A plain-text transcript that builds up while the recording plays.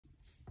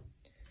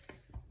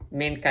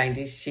mankind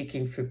is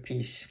seeking for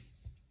peace.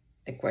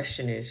 The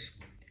question is,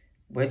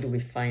 where do we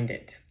find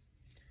it?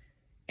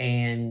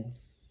 And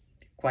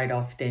quite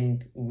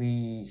often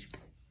we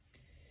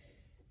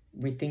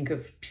think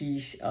of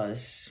peace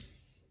as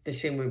the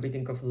same way we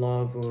think of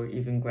love or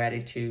even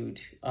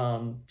gratitude,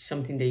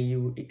 something that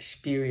you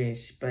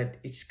experience, but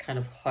it's kind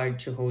of hard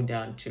to hold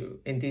on to.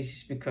 And this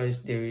is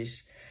because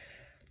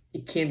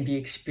it can be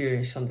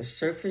experienced on the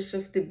surface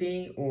of the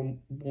being or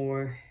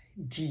more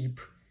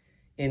deep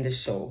in the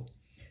soul.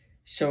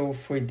 So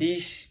for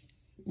this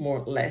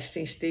more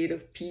lasting state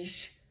of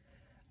peace,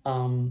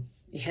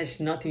 it has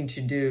nothing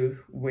to do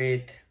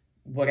with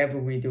whatever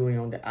we're doing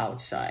on the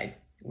outside,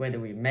 whether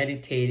we're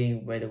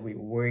meditating, whether we're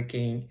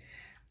working.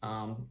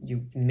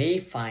 You may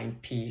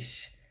find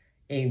peace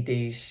in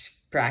these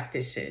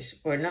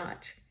practices or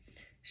not.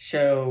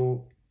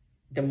 So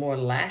the more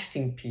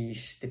lasting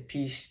peace, the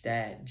peace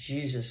that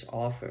Jesus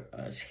offered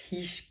us,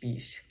 his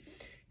peace,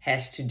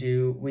 has to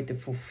do with the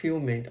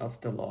fulfillment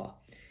of the law.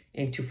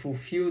 And to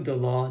fulfill the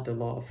law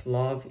of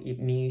love, it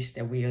means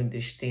that we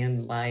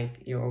understand life.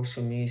 It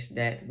also means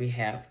that we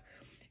have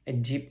a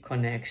deep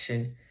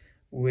connection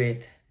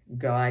with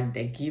God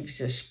that gives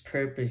us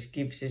purpose,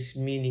 gives us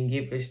meaning,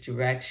 gives us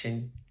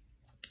direction.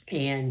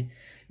 And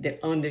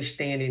the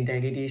understanding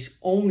that it is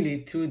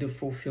only through the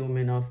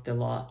fulfillment of the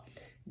law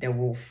that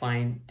we'll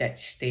find that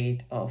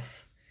state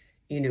of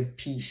inner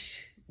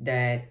peace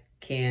that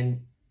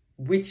can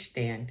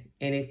withstand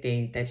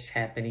anything that's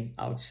happening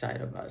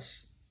outside of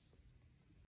us.